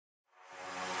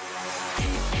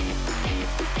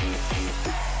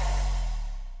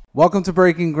Welcome to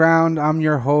Breaking Ground. I'm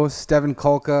your host, Devin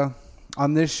Kulka.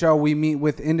 On this show, we meet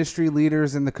with industry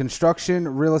leaders in the construction,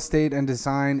 real estate, and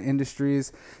design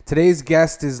industries. Today's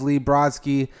guest is Lee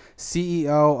Brodsky,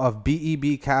 CEO of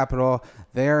BEB Capital.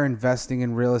 They are investing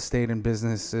in real estate and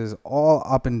businesses all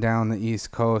up and down the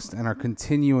East Coast and are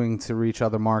continuing to reach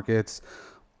other markets.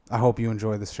 I hope you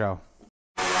enjoy the show.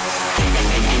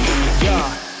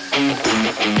 Yeah.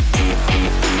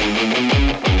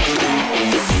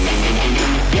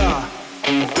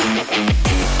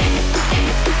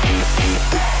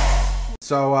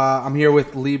 So I'm here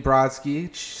with Lee Brodsky,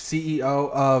 CEO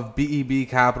of BEB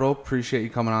Capital. Appreciate you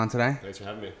coming on today. Thanks for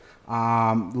having me.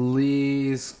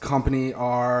 Lee's company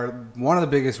are one of the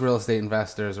biggest real estate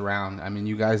investors around. I mean,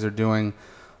 you guys are doing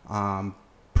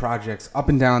projects up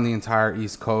and down the entire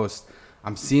East Coast.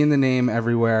 I'm seeing the name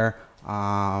everywhere.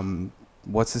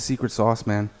 What's the secret sauce,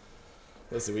 man?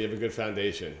 Listen, we have a good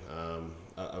foundation.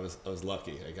 I was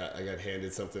lucky. I got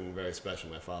handed something very special.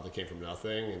 My father came from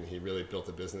nothing, and he really built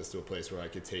a business to a place where I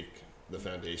could take the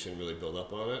foundation, really build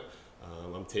up on it.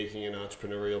 I'm taking an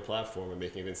entrepreneurial platform and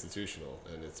making it institutional,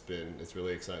 and it's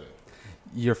really exciting.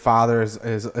 Your father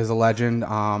is a legend.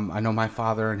 I know my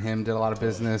father and him did a lot of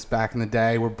business back in the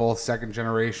day. We're both second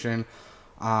generation.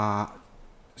 But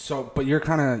you're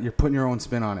putting your own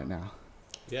spin on it now.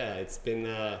 Yeah, it's been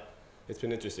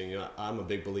interesting. You know, I'm a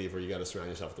big believer you got to surround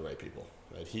yourself with the right people.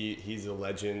 Right? He's a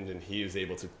legend, and he was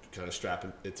able to kind of strap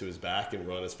it to his back and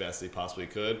run as fast as he possibly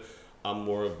could. I'm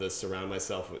more of the surround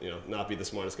myself with, not be the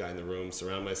smartest guy in the room,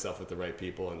 surround myself with the right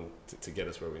people, and to get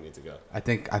us where we need to go. I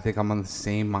think I'm on the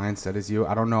same mindset as you.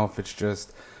 I don't know if it's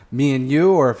just me and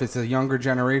you, or if it's a younger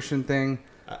generation thing.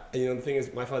 The thing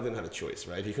is, my father didn't have a choice,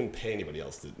 right? He couldn't pay anybody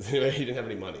else to. He didn't have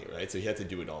any money, right? So he had to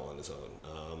do it all on his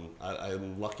own.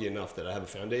 I'm lucky enough that I have a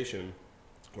foundation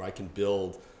where I can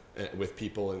build with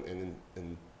people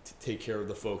and take care of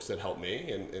the folks that help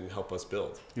me and help us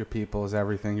build. Your people is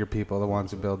everything. Your people are the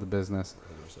ones who build the business.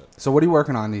 100%. So what are you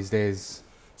working on these days?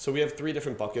 So we have 3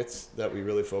 different buckets that we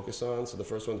really focus on. So the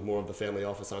first one's more of the family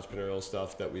office entrepreneurial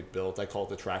stuff that we've built. I call it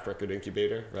the track record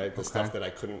incubator, right? The stuff that I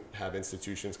couldn't have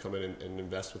institutions come in and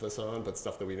invest with us on, but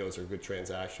stuff that we know are good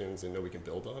transactions and know we can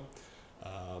build on.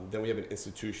 Then we have an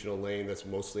institutional lane that's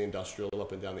mostly industrial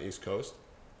up and down the East Coast,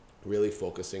 really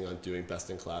focusing on doing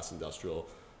best-in-class industrial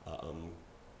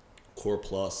core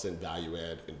plus and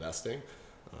value-add investing.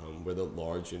 Where the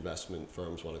large investment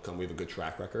firms want to come. We have a good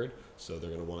track record, so they're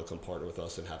going to want to come partner with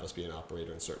us and have us be an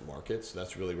operator in certain markets. So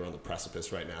that's really, we're on the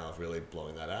precipice right now of really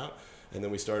blowing that out. And then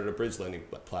we started a bridge lending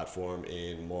platform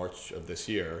in March of this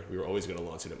year. We were always going to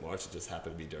launch it in March. It just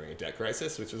happened to be during a debt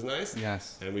crisis, which was nice.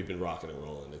 Yes. And we've been rocking and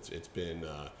rolling. It's been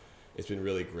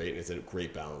really great, and it's a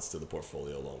great balance to the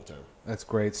portfolio long term. That's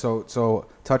great. So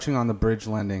touching on the bridge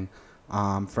lending,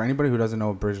 for anybody who doesn't know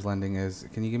what bridge lending is,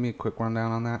 can you give me a quick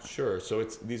rundown on that? Sure. So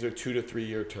these are 2 to 3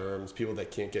 year terms. People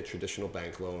that can't get traditional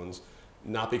bank loans,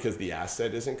 not because the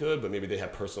asset isn't good, but maybe they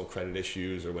have personal credit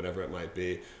issues or whatever it might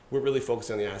be. We're really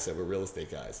focused on the asset. We're real estate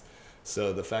guys.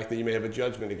 So the fact that you may have a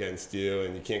judgment against you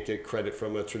and you can't get credit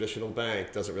from a traditional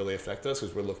bank doesn't really affect us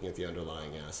because we're looking at the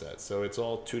underlying asset. So it's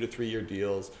all 2 to 3 year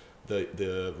deals.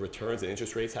 The returns and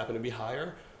interest rates happen to be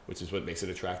higher, which is what makes it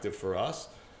attractive for us.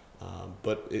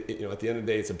 But at the end of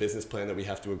the day, it's a business plan that we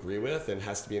have to agree with, and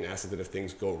has to be an asset that if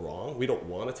things go wrong, we don't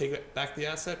want to take back the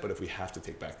asset, but if we have to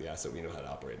take back the asset, we know how to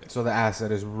operate it. So the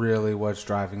asset is really what's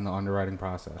driving the underwriting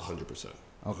process? 100%.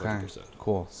 Okay, 100%.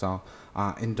 Cool. So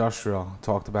industrial,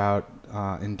 talked about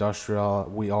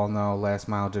industrial. We all know last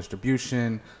mile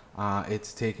distribution.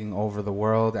 It's taking over the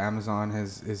world. Amazon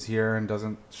is here and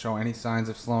doesn't show any signs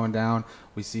of slowing down.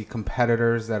 We see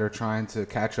competitors that are trying to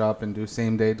catch up and do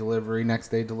same-day delivery,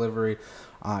 next-day delivery.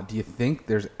 Do you think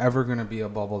there's ever going to be a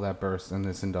bubble that bursts in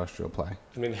this industrial play?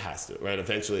 I mean, it has to, right?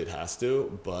 Eventually it has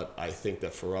to, but I think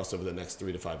that for us over the next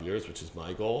 3 to 5 years, which is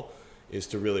my goal, is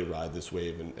to really ride this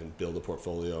wave and build a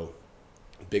portfolio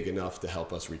big enough to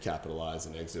help us recapitalize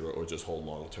and exit or just hold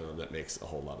long-term. That makes a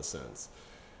whole lot of sense.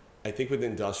 I think with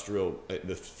industrial,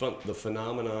 the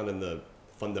phenomenon and the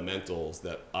fundamentals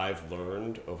that I've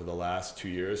learned over the last 2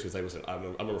 years, because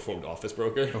I'm a reformed office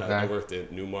broker. Okay. I worked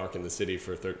at Newmark in the city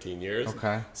for 13 years.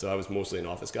 Okay. So I was mostly an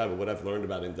office guy, but what I've learned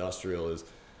about industrial is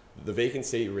the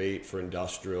vacancy rate for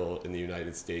industrial in the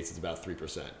United States is about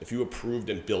 3%. If you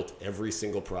approved and built every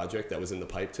single project that was in the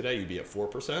pipe today, you'd be at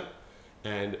 4%.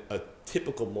 And a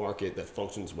typical market that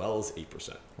functions well is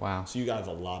 8%. Wow. So you guys have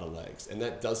a lot of legs. And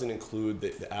that doesn't include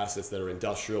the assets that are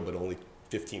industrial but only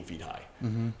 15 feet high.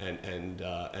 Mm-hmm. And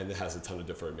it has a ton of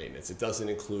deferred maintenance. It doesn't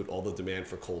include all the demand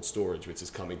for cold storage, which is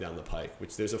coming down the pike,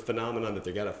 which there's a phenomenon that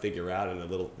they got to figure out, and a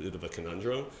little bit of a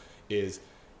conundrum is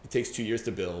it takes 2 years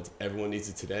to build. Everyone needs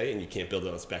it today, and you can't build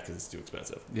it on spec because it's too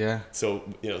expensive. Yeah. So,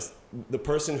 the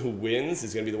person who wins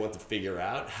is going to be the one to figure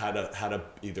out how to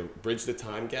either bridge the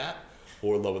time gap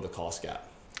or lower the cost gap.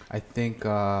 I think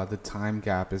the time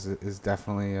gap is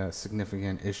definitely a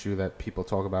significant issue that people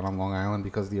talk about on Long Island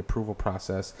because the approval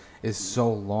process is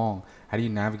so long. How do you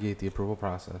navigate the approval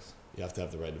process? You have to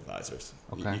have the right advisors.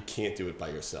 Okay. You can't do it by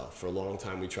yourself. For a long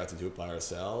time, we tried to do it by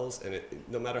ourselves, and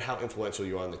no matter how influential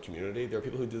you are in the community, there are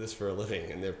people who do this for a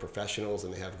living, and they're professionals,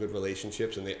 and they have good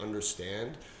relationships, and they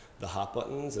understand the hot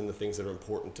buttons and the things that are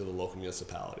important to the local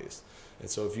municipalities. And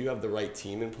so if you have the right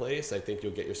team in place, I think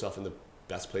you'll get yourself in the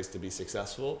best place to be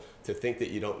successful. To think that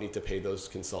you don't need to pay those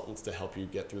consultants to help you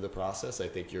get through the process, I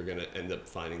think you're going to end up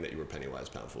finding that you were penny wise,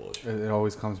 pound foolish. It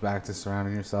always comes back to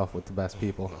surrounding yourself with the best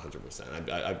people.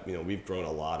 100%. We've grown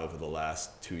a lot over the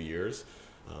last 2 years,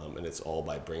 and it's all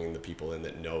by bringing the people in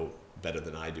that know better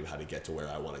than I do how to get to where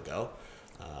I want to go.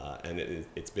 And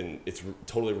it's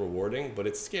totally rewarding, but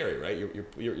it's scary, right?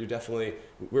 You're definitely,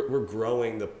 we're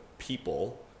growing the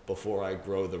people before I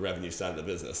grow the revenue side of the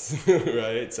business,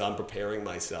 right? So I'm preparing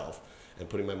myself and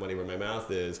putting my money where my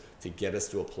mouth is to get us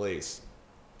to a place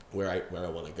where I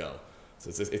want to go.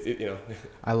 So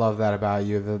I love that about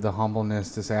you, the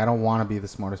humbleness to say I don't want to be the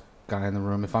smartest guy in the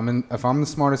room. If I'm the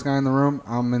smartest guy in the room,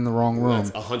 I'm in the wrong room.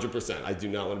 That's 100%. I do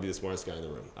not want to be the smartest guy in the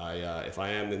room. If I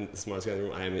am the smartest guy in the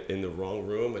room, I am in the wrong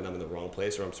room and I'm in the wrong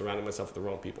place, or I'm surrounding myself with the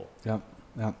wrong people.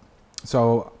 Yep.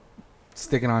 So,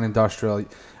 sticking on industrial,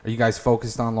 are you guys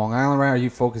focused on Long Island, right? Are you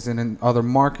focusing in other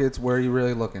markets? Where are you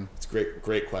really looking? It's a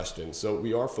great question. So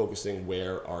we are focusing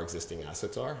where our existing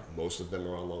assets are. Most of them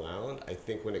are on Long Island. I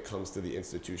think when it comes to the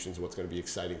institutions, what's going to be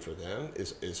exciting for them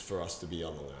is for us to be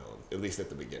on Long Island, at least at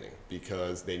the beginning,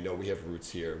 because they know we have roots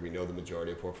here. We know the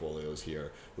majority of portfolios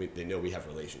here. They know we have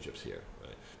relationships here.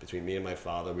 Right? Between me and my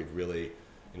father, we've really,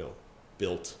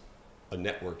 built a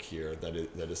network here that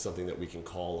is something that we can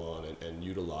call on and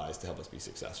utilize to help us be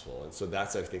successful. And so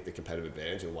that's, I think, the competitive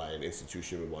advantage and why an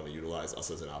institution would want to utilize us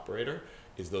as an operator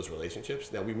is those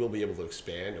relationships. Now, we will be able to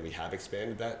expand, and we have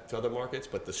expanded that to other markets,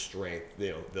 but the strength,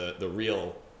 the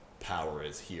real power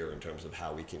is here in terms of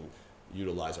how we can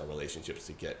utilize our relationships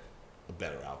to get a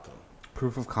better outcome.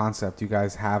 Proof of concept, you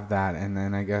guys have that, and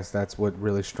then I guess that's what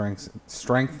really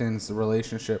strengthens the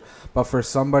relationship. But for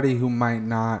somebody who might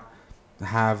not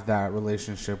have that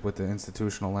relationship with the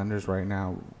institutional lenders right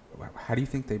now, how do you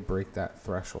think they break that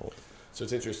threshold? So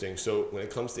it's interesting. So when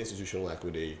it comes to institutional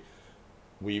equity,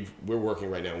 we're working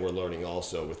right now, and we're learning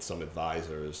also with some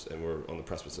advisors, and we're on the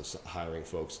precipice of hiring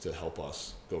folks to help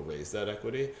us go raise that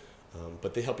equity.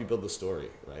 But they help you build the story,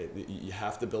 right? You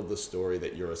have to build the story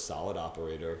that you're a solid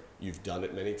operator. You've done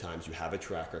it many times. You have a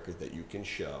track record that you can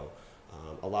show.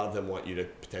 A lot of them want you to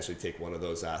potentially take one of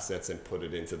those assets and put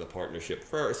it into the partnership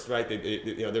first, right?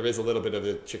 There is a little bit of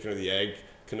a chicken or the egg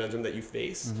conundrum that you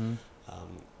face. Mm-hmm.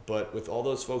 But with all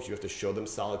those folks, you have to show them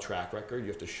solid track record. You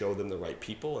have to show them the right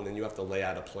people, and then you have to lay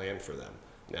out a plan for them.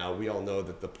 Now, we all know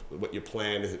that what your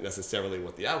plan isn't necessarily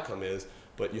what the outcome is,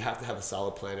 but you have to have a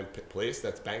solid plan in place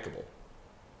that's bankable.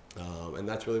 And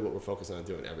that's really what we're focusing on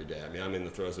doing every day. I mean, I'm in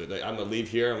the throes of it. I'm going to leave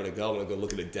here. I'm going to go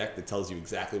look at a deck that tells you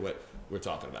exactly what we're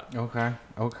talking about.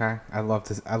 Okay. I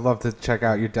love to check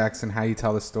out your decks and how you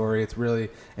tell the story. It's really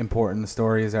important. The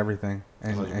story is everything.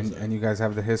 And you guys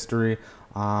have the history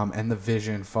and the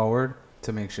vision forward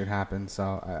to make shit happen.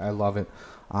 So I love it.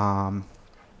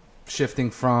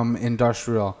 Shifting from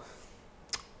industrial,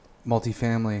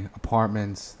 multifamily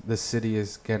apartments, the city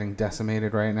is getting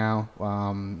decimated right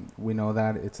now. We know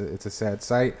that it's a sad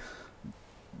sight.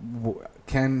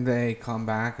 Can they come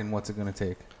back, and what's it going to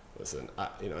take? Listen,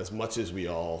 as much as we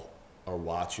all are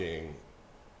watching,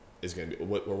 is going to be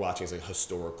what we're watching is a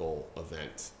historical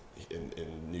event in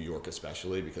New York,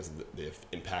 especially because of the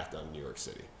impact on New York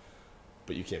City.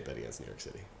 But you can't bet against New York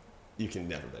City. You can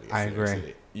never bet against New York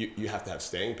City. You have to have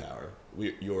staying power.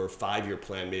 Your 5-year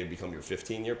plan may have become your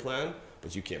 15-year plan,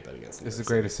 but you can't bet against New York City. It's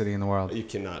the greatest city in the world. You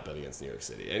cannot bet against New York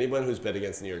City. Anyone who's bet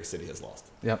against New York City has lost.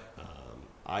 Yep.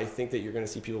 I think that you're going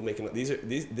to see people making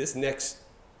this next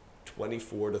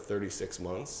 24 to 36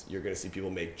 months, you're going to see people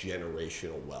make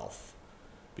generational wealth.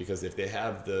 Because if they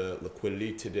have the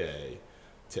liquidity today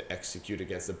to execute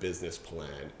against a business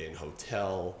plan in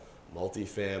hotel,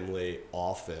 multifamily,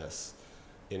 office,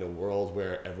 in a world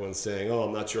where everyone's saying, oh,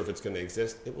 I'm not sure if it's going to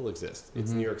exist, it will exist.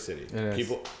 It's New York City.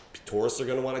 Tourists are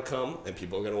going to want to come, and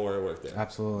people are going to want to work there.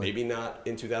 Absolutely. Maybe not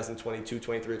in 2022,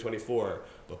 23, or 24,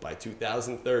 but by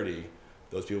 2030,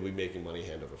 those people will be making money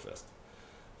hand over fist.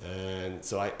 And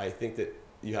so I think that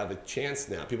you have a chance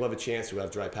now. People have a chance who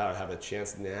have dry power, have a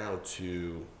chance now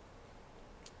to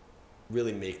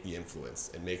really make the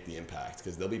influence and make the impact,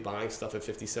 because they'll be buying stuff at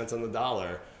 50 cents on the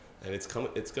dollar, and it's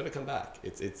going to come back.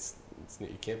 It's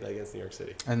you can't bet against New York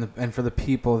City. And for the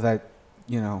people that,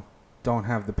 don't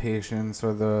have the patience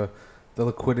or the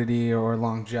liquidity or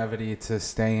longevity to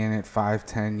stay in it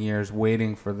 5-10 years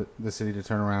waiting for the city to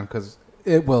turn around, because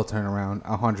it will turn around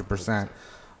 100%.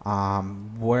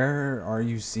 Where are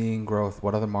you seeing growth?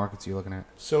 What other markets are you looking at?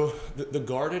 So the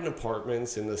garden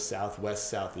apartments in the southwest,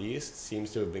 southeast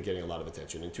seems to have been getting a lot of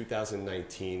attention. In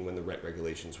 2019, when the rent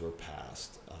regulations were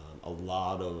passed, a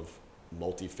lot of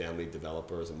multifamily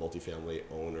developers and multifamily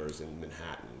owners in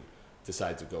Manhattan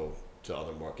decided to go to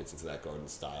other markets into that garden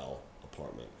style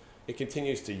apartment. It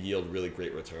continues to yield really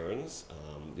great returns.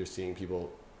 You're seeing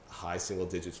people high single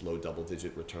digits, low double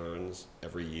digit returns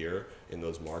every year in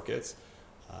those markets.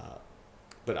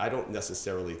 But I don't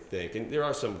necessarily think, and there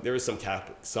is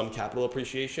some capital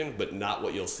appreciation, but not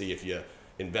what you'll see if you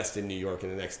invest in New York in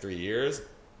the next 3 years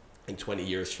and 20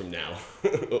 years from now,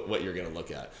 what you're going to look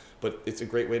at. But it's a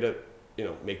great way to,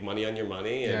 make money on your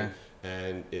money,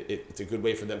 and it's a good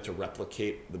way for them to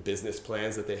replicate the business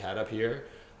plans that they had up here.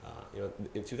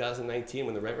 In 2019,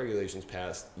 when the rent regulations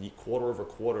passed, quarter over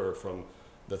quarter from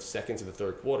the second to the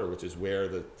third quarter, which is where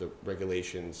the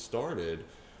regulations started,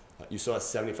 you saw a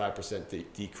 75%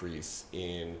 decrease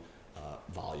in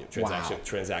volume,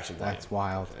 transaction volume. That's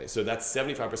wild. Okay? So that's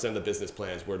 75% of the business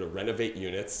plans were to renovate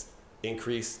units,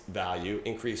 increase value,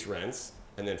 increase rents,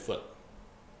 and then flip.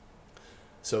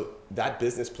 So that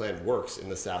business plan works in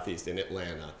the Southeast, in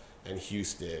Atlanta and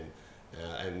Houston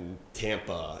and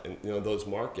Tampa, and those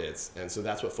markets. And so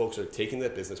that's what folks are taking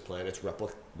that business plan. It's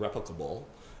replicable,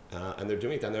 and they're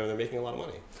doing it down there, and they're making a lot of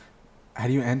money. How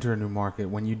do you enter a new market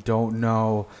when you don't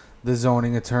know the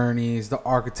zoning attorneys, the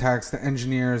architects, the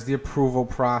engineers, the approval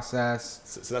process?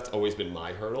 So that's always been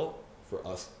my hurdle for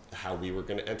us, how we were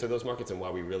going to enter those markets and why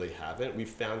we really haven't. We've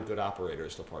found good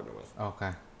operators to partner with.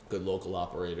 Okay. Good local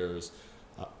operators.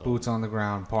 Boots on the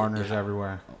ground, partners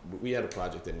everywhere. We had a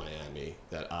project in Miami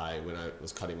that when I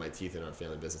was cutting my teeth in our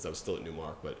family business, I was still at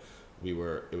Newmark, but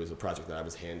it was a project that I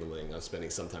was handling. I was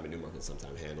spending some time at Newmark and some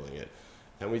time handling it.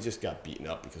 And we just got beaten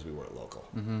up because we weren't local.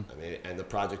 Mm-hmm. And the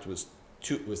project was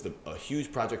a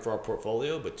huge project for our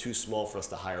portfolio, but too small for us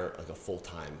to hire like a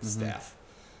full-time staff.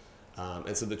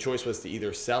 And so the choice was to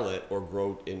either sell it or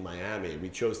grow in Miami. We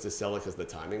chose to sell it because the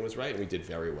timing was right, and we did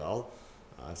very well.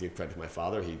 To give credit to my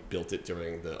father, he built it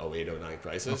during the 08-09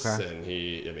 crisis, and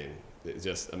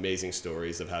just amazing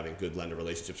stories of having good lender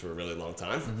relationships for a really long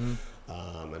time,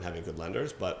 and having good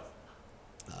lenders. But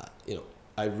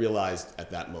I realized at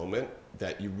that moment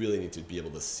that you really need to be able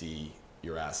to see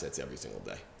your assets every single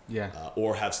day,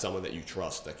 or have someone that you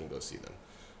trust that can go see them.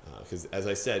 Because as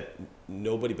I said,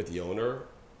 nobody but the owner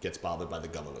gets bothered by the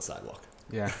gum on the sidewalk.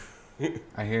 Yeah.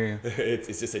 I hear you.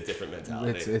 It's just a different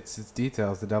mentality. It's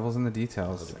details. The devil's in the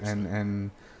details. 100%. And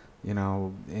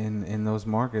in those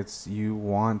markets, you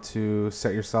want to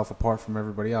set yourself apart from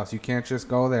everybody else. You can't just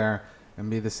go there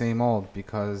and be the same old,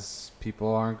 because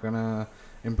people aren't gonna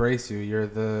embrace you. You're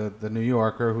the New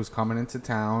Yorker who's coming into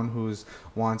town, who's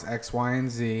wants X, Y,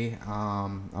 and Z.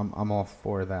 I'm all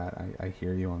for that. I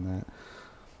hear you on that.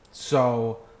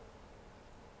 So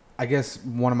I guess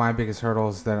one of my biggest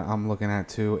hurdles that I'm looking at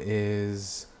too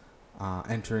is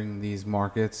entering these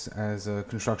markets as a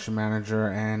construction manager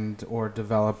and or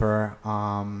developer,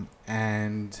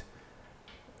 and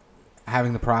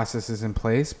having the processes in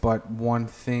place. But one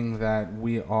thing that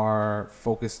we are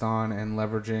focused on and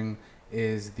leveraging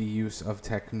is the use of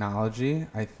technology.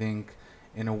 I think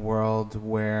in a world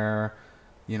where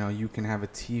you can have a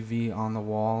TV on the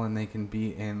wall and they can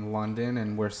be in London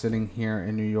and we're sitting here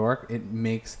in New York, it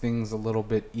makes things a little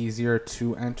bit easier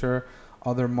to enter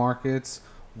other markets.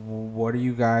 What are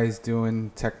you guys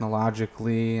doing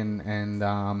technologically, and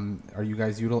are you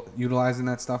guys utilizing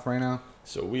that stuff right now?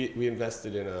 So we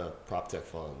invested in a prop tech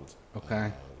fund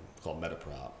called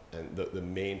MetaProp, and the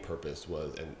main purpose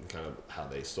was, and kind of how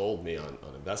they sold me on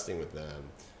investing with them,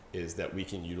 is that we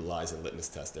can utilize and litmus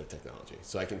test their technology.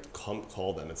 So I can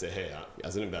call them and say, hey,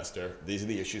 as an investor, these are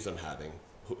the issues I'm having.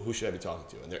 Who should I be talking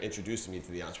to? And they're introducing me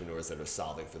to the entrepreneurs that are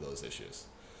solving for those issues.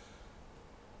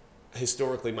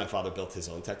 Historically, my father built his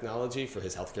own technology for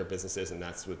his healthcare businesses, and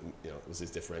that's what was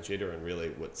his differentiator and really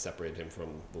what separated him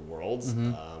from the world,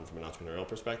 from an entrepreneurial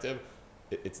perspective.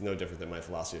 It's no different than my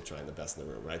philosophy of trying the best in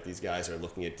the room, right? These guys are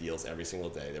looking at deals every single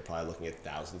day. They're probably looking at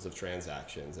thousands of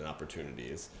transactions and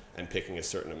opportunities and picking a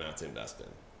certain amount to invest in.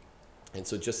 And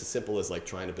so just as simple as like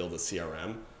trying to build a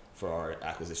CRM for our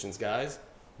acquisitions guys,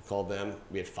 we called them,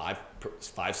 we had five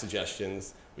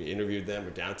suggestions, we interviewed them, we're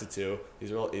down to 2.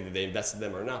 These are all, either they invested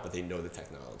them or not, but they know the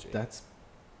technology. That's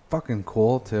fucking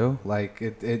cool too. Like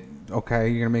okay,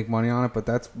 you're gonna make money on it, but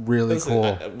that's really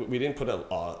cool. We didn't put a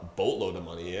boatload of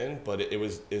money in, but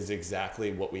is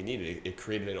exactly what we needed. It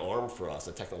created an arm for us,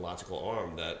 a technological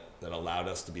arm that allowed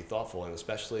us to be thoughtful, and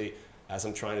especially as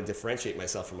I'm trying to differentiate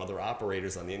myself from other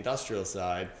operators on the industrial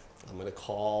side, I'm going to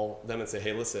call them and say,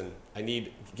 hey, listen,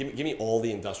 give me all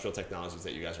the industrial technologies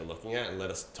that you guys are looking at, and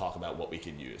let us talk about what we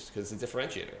could use, because it's a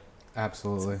differentiator.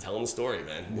 Absolutely. Tell them the story,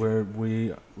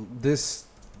 man. This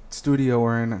studio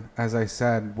we're in, as I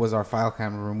said, was our file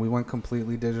cabinet room. We went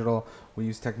completely digital. We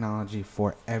use technology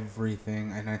for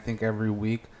everything, and I think every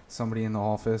week somebody in the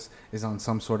office is on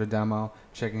some sort of demo,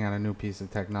 checking out a new piece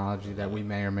of technology that we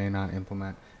may or may not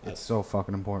implement. It's so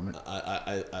fucking important.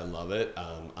 I love it.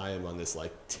 I am on this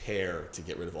like tear to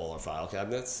get rid of all our file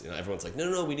cabinets. Everyone's like,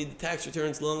 no, we need the tax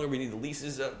returns longer. We need the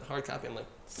leases hard copy. I'm like,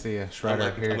 see ya,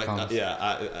 shredder. Here it comes. Yeah,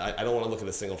 I don't want to look at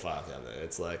a single file cabinet.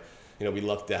 It's like, we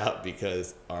lucked out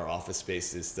because our office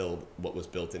space is still what was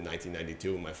built in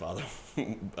 1992 when my father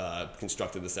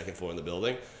constructed the second floor in the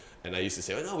building. And I used to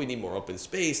say, oh, no, we need more open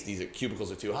space. These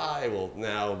cubicles are too high. Well,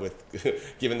 now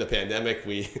given the pandemic,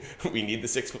 we need the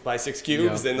 6x6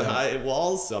 cubes and the high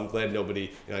walls. So I'm glad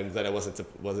I'm glad I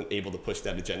wasn't able to push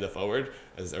that agenda forward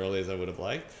as early as I would have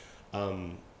liked.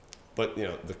 But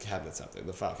the cabinets have to,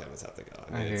 the file cabinets have to go.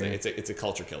 I mean, it's a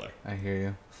culture killer. I hear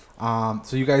you.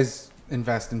 So you guys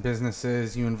invest in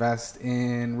businesses. You invest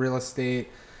in real estate.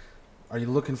 Are you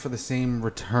looking for the same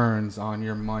returns on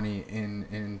your money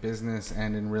in business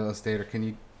and in real estate, or can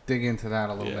you dig into that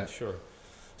a little bit? Yeah, sure.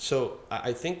 So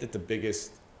I think that the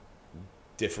biggest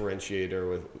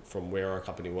differentiator from where our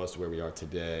company was to where we are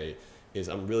today is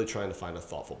I'm really trying to find a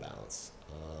thoughtful balance.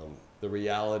 The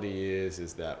reality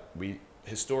is that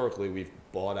historically we've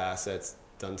bought assets,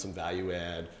 done some value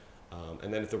add,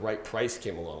 and then if the right price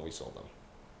came along, we sold them.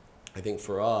 I think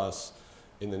for us,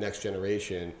 in the next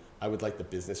generation, I would like the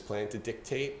business plan to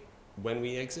dictate when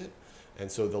we exit.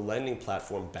 And so the lending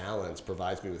platform balance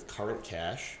provides me with current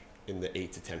cash in the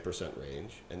 8 to 10%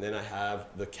 range. And then I have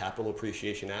the capital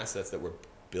appreciation assets that we're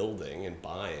building and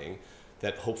buying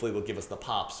that hopefully will give us the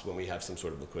pops when we have some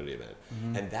sort of liquidity event.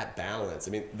 Mm-hmm. And that balance,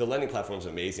 the lending platform is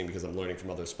amazing because I'm learning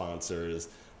from other sponsors.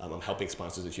 I'm helping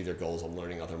sponsors achieve their goals. I'm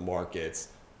learning other markets,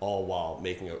 all while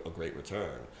making a great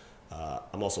return.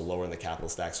 I'm also lowering the capital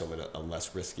stack, so I'm in a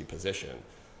less risky position.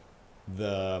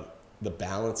 The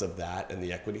balance of that and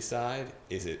the equity side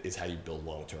is how you build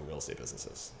long-term real estate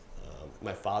businesses.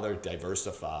 My father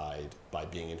diversified by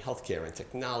being in healthcare and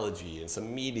technology and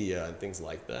some media and things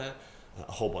like that,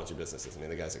 a whole bunch of businesses.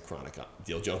 The guy's a chronic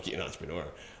deal junkie and entrepreneur.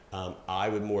 I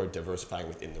would more diversifying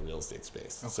within the real estate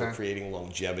space. Okay. So creating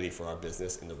longevity for our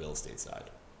business in the real estate side.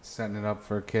 Setting it up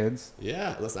for kids.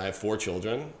 Yeah, listen, I have 4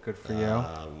 children. Good for you.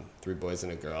 3 boys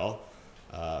and a girl.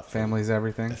 Family's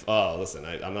everything. Oh, listen,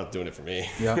 I'm not doing it for me.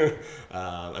 Yeah.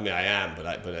 I am, but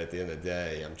at the end of the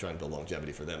day, I'm trying to build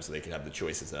longevity for them so they can have the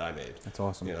choices that I made. That's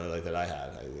awesome. Like that I had.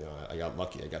 I got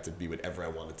lucky. I got to be whatever I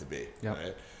wanted to be. Yep.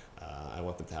 Right? I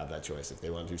want them to have that choice. If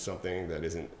they want to do something that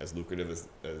isn't as lucrative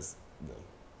as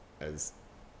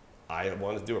I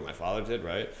wanted to do or my father did,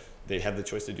 right? They have the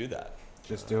choice to do that.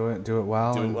 Just do it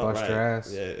well, and bust your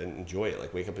ass. Yeah, and enjoy it.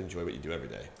 Like, wake up and enjoy what you do every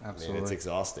day. Absolutely. It's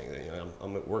exhausting.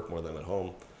 I'm at work more than I'm at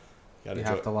home. You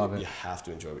have to love it. You have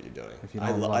to enjoy what you're doing. If you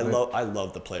don't I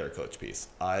love the player coach piece.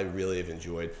 I really have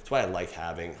enjoyed. That's why I like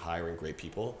hiring great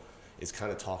people. Is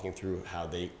kind of talking through how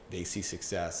they see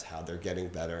success, how they're getting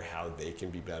better, how they can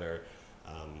be better.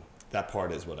 That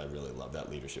part is what I really love.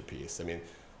 That leadership piece.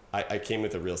 I came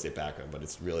with a real estate background, but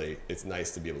it's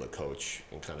nice to be able to coach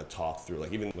and kind of talk through,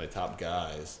 like even my top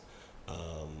guys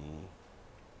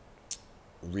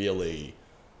really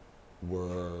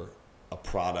were a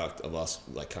product of us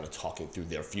like kind of talking through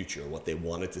their future, what they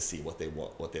wanted to see, what they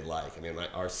want, what they like.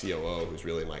 Our COO, who's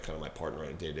really my partner on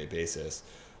a day-to-day basis,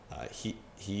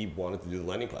 he wanted to do the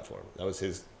lending platform. That was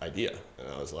his idea. And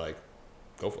I was like,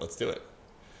 go for it, let's do it.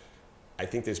 I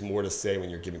think there's more to say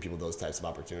when you're giving people those types of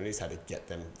opportunities, how to get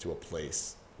them to a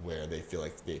place where they feel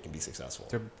like they can be successful.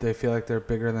 They feel like they're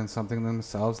bigger than something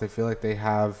themselves. They feel like they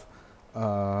have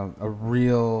a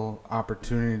real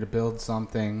opportunity to build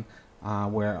something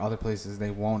where other places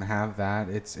they won't have that.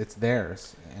 It's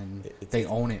theirs, and they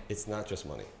own it. It's not just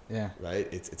money. Yeah. Right?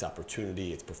 It's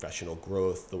opportunity. It's professional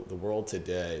growth. The world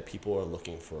today, people are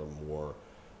looking for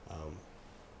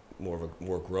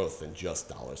more growth than just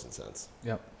dollars and cents.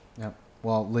 Yep.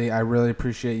 Well, Lee, I really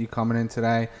appreciate you coming in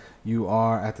today. You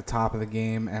are at the top of the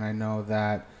game, and I know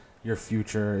that your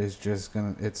future is just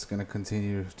gonna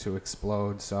continue to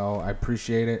explode. So I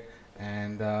appreciate it,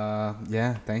 and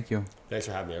thank you. Thanks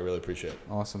for having me. I really appreciate it.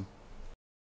 Awesome.